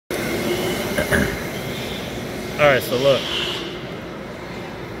Alright, so look.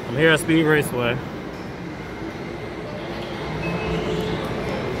 I'm here at Speed Raceway.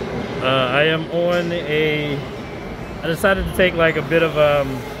 I am on I decided to take like a bit of a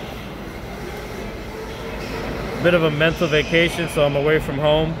mental vacation, so I'm away from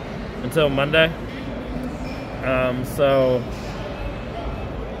home until Monday. So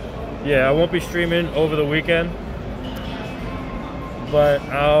yeah, I won't be streaming over the weekend, but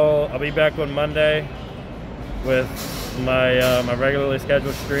I'll be back on Monday with my my regularly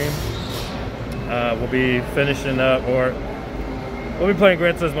scheduled stream. We'll be finishing up, or we'll be playing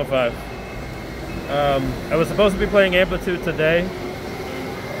Gran Turismo 5. I was supposed to be playing Amplitude today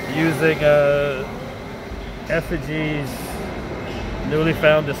using Effigy's newly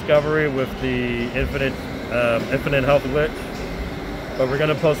found discovery with the infinite health glitch, but we're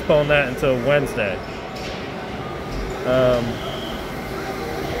gonna postpone that until Wednesday.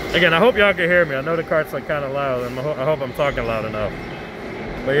 Again, I hope y'all can hear me. I know the cart's like kind of loud, and I hope I'm talking loud enough.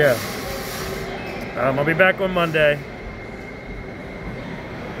 But yeah, I'll be back on Monday.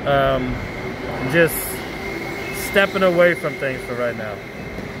 Just stepping away from things for right now.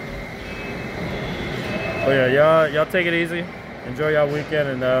 Oh yeah, y'all take it easy. Enjoy y'all weekend,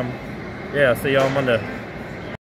 and yeah, I'll see y'all on Monday.